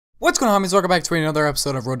What's going on, homies? Welcome back to another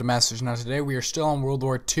episode of Road to Masters. Now today we are still on World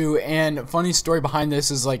War II, and funny story behind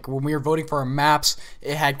this is like when we were voting for our maps,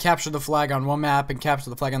 it had capture the flag on one map and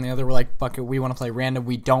capture the flag on the other. We're like, fuck it, we want to play random.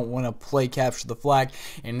 We don't want to play capture the flag,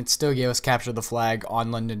 and it still gave us capture the flag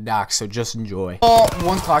on London Docks. So just enjoy. Oh,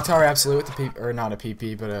 one clock tower, absolute with the PP, or not a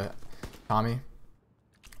PP, but a Tommy.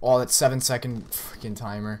 Oh, that 7-second freaking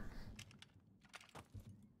timer.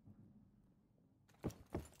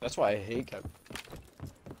 That's why I hate capture.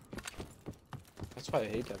 That's why I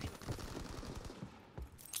hate capture.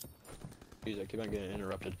 Jeez, I keep on getting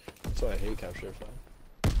interrupted. That's why I hate capture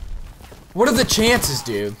flag. What are the chances,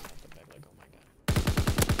 dude?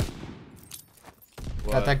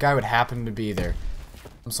 That guy would happen to be there.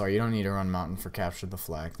 I'm sorry, you don't need to run mountain for capture the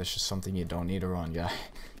flag. That's just something you don't need to run, guy.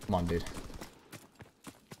 Come on, dude.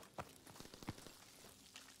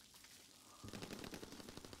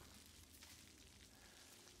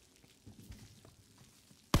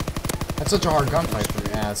 That's such a hard gunfight for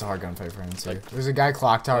me. Yeah, it's a hard gunfight for him too. There's a guy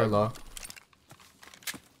clock tower low.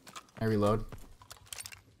 I reload.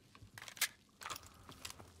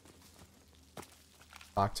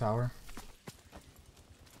 Clock tower.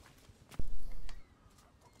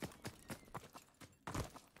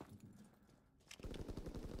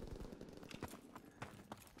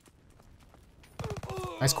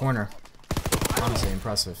 Nice corner. Honestly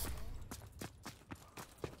impressive.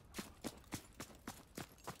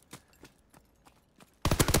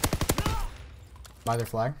 Buy their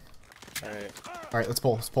flag. Alright, let's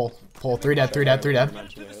pull. Pull. 3 dead, 3 dead, 3 dead.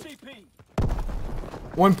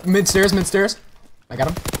 One mid stairs. I got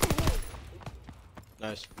him.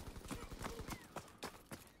 Nice.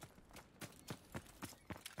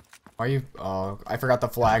 Are you? Oh, I forgot the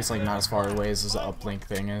flag's like not as far away as the uplink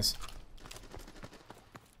thing is.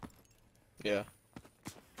 Yeah.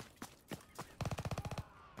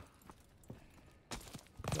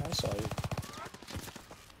 I saw you.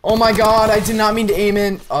 Oh my god, I did not mean to aim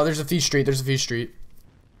in. Oh, there's a few street.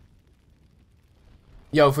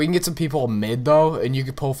 Yo, if we can get some people mid though, and you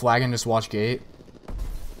could pull flag and just watch gate.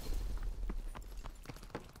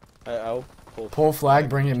 I'll pull flag,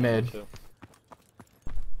 bring it mid.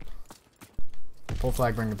 Pull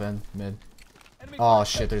flag, bring it mid. Oh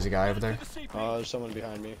shit, there's a guy over there. Oh, there's someone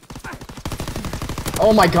behind me.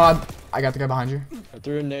 Oh my god, I got the guy behind you. I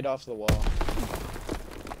threw a nade off the wall.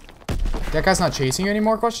 That guy's not chasing you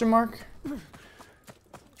anymore, question mark?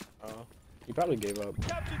 Oh, he probably gave up.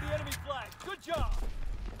 Capture the enemy flag. Good job.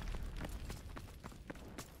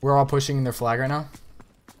 We're all pushing their flag right now.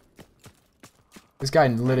 This guy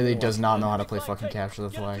literally does not know how to play fucking capture the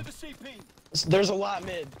flag. There's a lot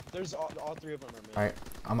mid. There's all three of them are mid. Alright,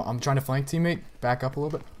 I'm trying to flank teammate. Back up a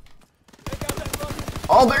little bit.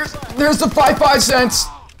 Oh, there's the 5 cents!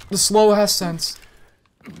 The slow ass sense.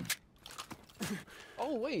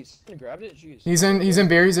 Oh wait, he grabbed it. Jeez. He's in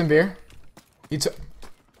beer. He took.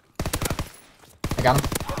 I got him.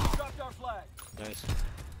 Nice.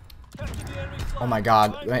 Oh my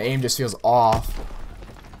god, my aim just feels off.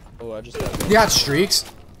 Oh, I just got. They got streaks.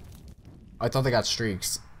 I thought they got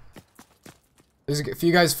streaks. There's a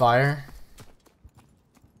few guys fire.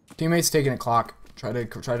 Teammates taking a clock. Try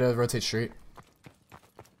to rotate street.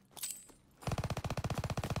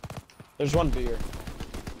 There's one beer.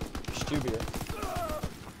 There's 2 beer.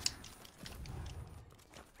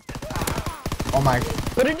 Oh my.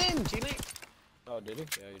 Put it in, teammate. Oh, did he?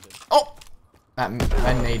 Yeah, he did. Oh! That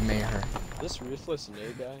nade made her. This ruthless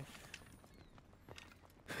nade guy.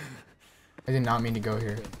 I did not mean to go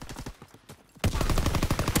here.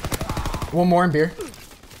 One more in beer.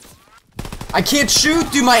 I can't shoot,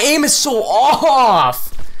 dude. My aim is so off.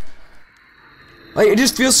 Like, it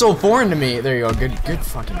just feels so foreign to me. There you go. Good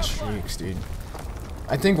fucking streaks, dude.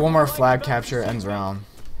 I think one more flag capture ends round.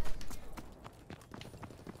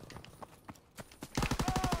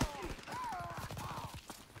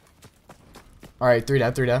 Alright, 3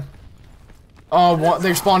 dead. Oh,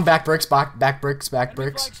 they spawned back bricks. That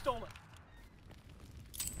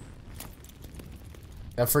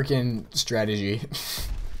freaking strategy.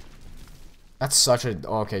 That's such a.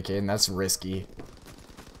 Oh, okay, Caden, that's risky.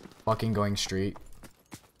 Fucking going street.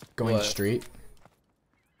 Street.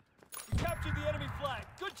 Capture the enemy flag.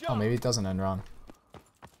 Good job. Oh, maybe it doesn't end round.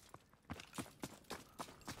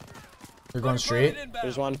 They're going straight.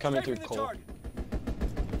 There's one coming through cold.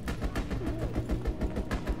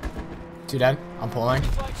 2 dead. I'm pulling.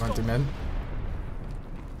 Going through mid.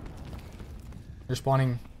 They're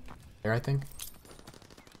spawning there, I think.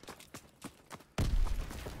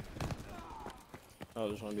 Oh,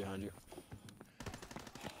 there's one behind you.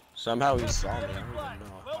 Somehow he saw me. I don't even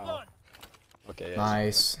know how. Okay. Yeah,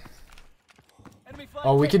 nice. Enemy flag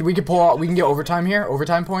Oh, we could pull out. We can get overtime here.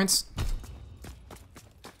 Overtime points.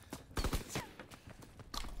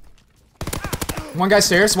 One guy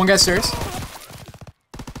stairs. One guy stairs.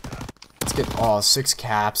 Let's get 6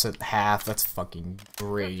 caps at half. That's fucking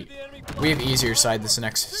great. We have easier side this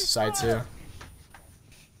next side too.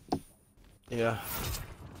 Yeah.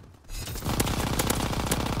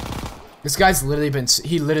 This guy's literally been.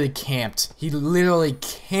 He literally camped. He literally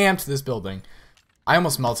camped this building. I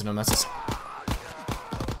almost melted him. That's just.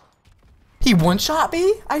 He one-shot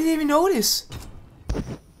me? I didn't even notice.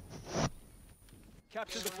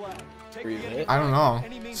 Capture the flag. Take Were you the hit? enemy. I don't know.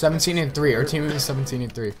 17-3. Our team is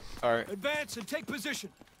 17-3. Alright. Advance and take position.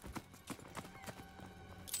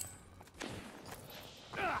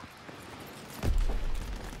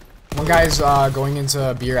 One guy's going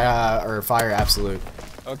into beer or fire absolute.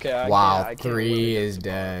 Okay, I Wow, can't 3 really is get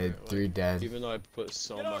dead. fire, 3 dead. Even though I put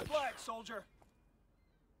so Get on much. flag, soldier.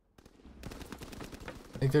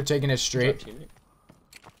 I think they're taking it straight. Teammate.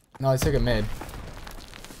 No, they took it mid.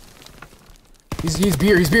 He's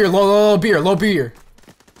beer, low beer.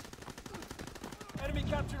 Enemy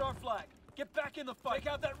captured our flag. Get back in the fight.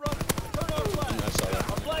 Take out that rudder. Turn our flag. I saw that.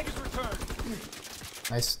 Our flag is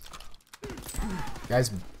returned. Nice.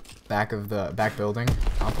 Guys, back of the back building.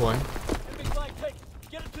 I'm pulling. Enemy flag taken.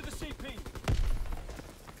 Get it to the CP.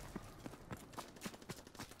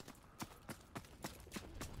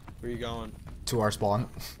 Where you going? To our spawn.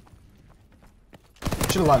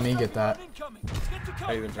 Should've let me get that. Incoming. Get to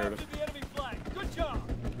cover. I even heard Capture the enemy flag. Good job.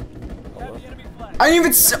 Have the enemy flag. I didn't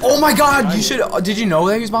even see, oh my god, you should, did you know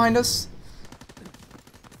that he was behind us?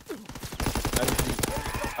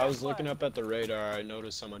 I was looking up at the radar. I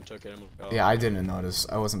noticed someone took it. Yeah, I didn't notice.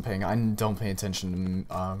 I wasn't paying, I don't pay attention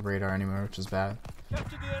to radar anymore, which is bad.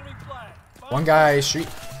 Capture the enemy flag. One guy, street.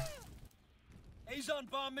 Azon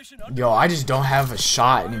bomb mission Yo, I just don't have a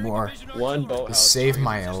shot anymore. One boathouse. Save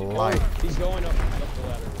my life. He's going up the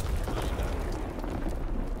ladder.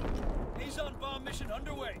 Azon bomb mission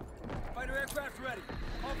underway. Fighter aircraft ready.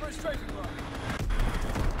 Call for a strafing run.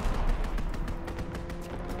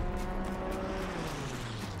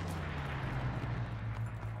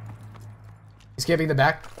 He's camping the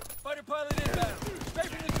back. Fighter pilot inbound.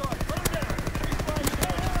 Strafing the car. Run him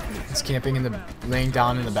down. He's camping in the, laying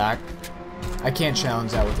down in the back. I can't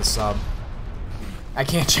challenge that with a sub.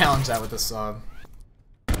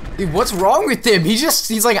 Dude, what's wrong with him?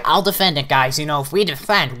 He's like, I'll defend it, guys. You know, if we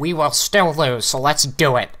defend, we will still lose, so let's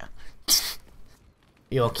do it.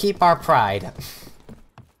 You'll keep our pride.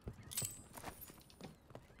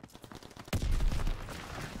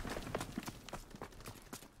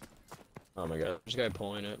 Oh my god, there's a guy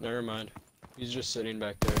pulling it. Never mind. He's just sitting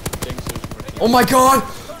back there. Thinks there's more Oh my god!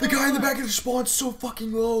 The guy in the back of the spawn's so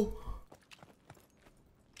fucking low.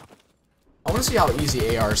 I want to see how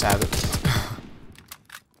easy ARs have it.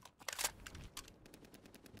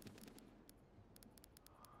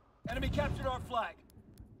 Enemy captured our flag.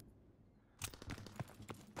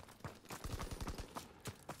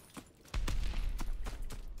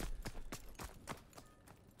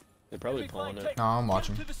 They're probably Enemy pulling flag it. taken. No, I'm Get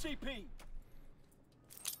watching. to the CP.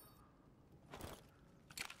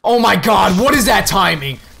 Oh my god, what is that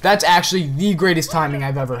timing? That's actually the greatest timing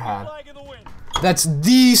I've ever had. Flag in the wind. That's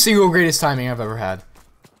the single greatest timing I've ever had.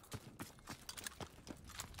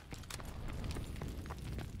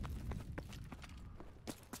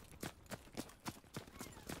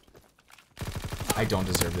 I don't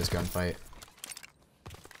deserve this gunfight.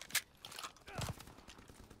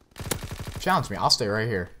 Challenge me, I'll stay right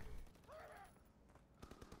here.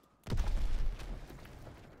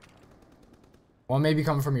 One maybe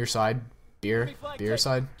coming from your side. Beer Enemy flag beer taken.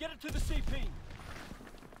 side. Get it to the CP.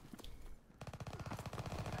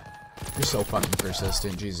 You're so fucking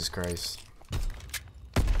persistent, Jesus Christ.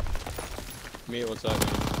 Me, what's up, man?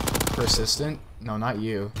 Persistent? No, not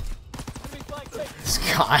you. Enemy flag taken. This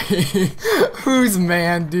guy. Who's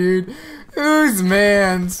man, dude? Who's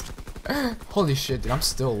man's? Holy shit, dude, I'm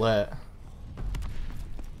still lit.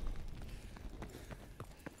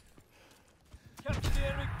 Capture the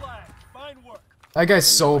enemy flag. Fine work. That guy's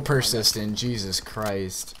so persistent, Jesus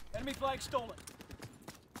Christ. Enemy flag stolen.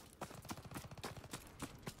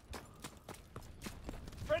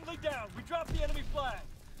 Friendly down. We dropped the enemy flag.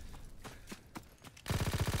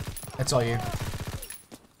 That's all you.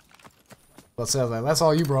 That's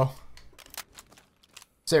all you, bro.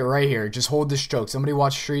 Sit right here. Just hold this choke. Somebody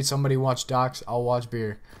watch Street, somebody watch Docs, I'll watch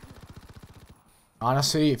Beer.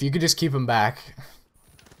 Honestly, if you could just keep him back.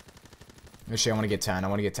 Actually, I want to get 10. I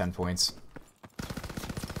want to get 10 points.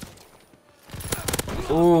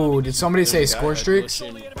 Ooh, did somebody say There's a guy score that's streaks?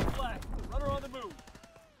 Stole the enemy flag. Runner on the move.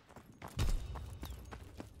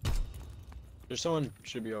 There's There's someone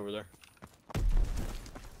should be over there.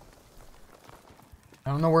 I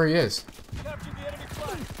don't know where he is. Captured the enemy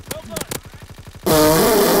flag.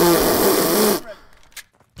 Well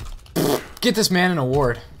done. Get this man an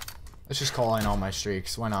award. Let's just call in all my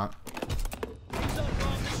streaks. Why not?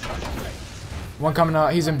 One coming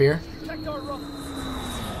out. He's in beer. Protect our run.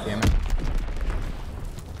 Damn it.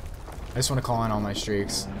 I just want to call in all my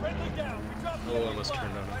streaks. Friendly down. We dropped the Oh, enemy almost flag.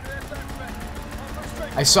 turned on him. Fighter aircraft ready. On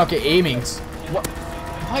straight. I suck at aiming. What?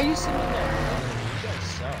 Why are you sitting there? You guys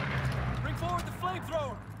suck. Bring forward the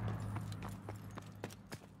flamethrower.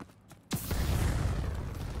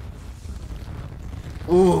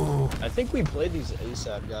 Ooh. I think we played these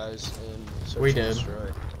ASAP guys in Search We and did.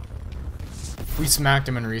 Destroy. We smacked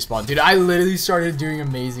him in respawn. Dude, I literally started doing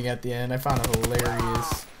amazing at the end. I found it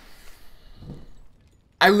hilarious.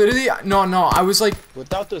 I literally, no, I was like,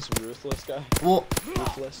 Without this ruthless guy. well,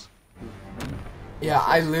 Ruthless. yeah,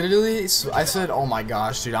 I literally, I said, oh my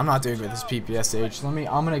gosh, dude, I'm not doing with this PPSH.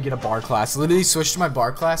 I'm gonna get a bar class. Literally switched to my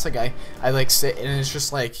bar class. Like, I like sit, and it's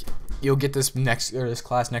just like, you'll get this this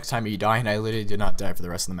class next time you die, and I literally did not die for the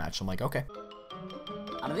rest of the match. I'm like, okay.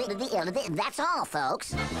 That's all,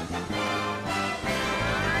 folks.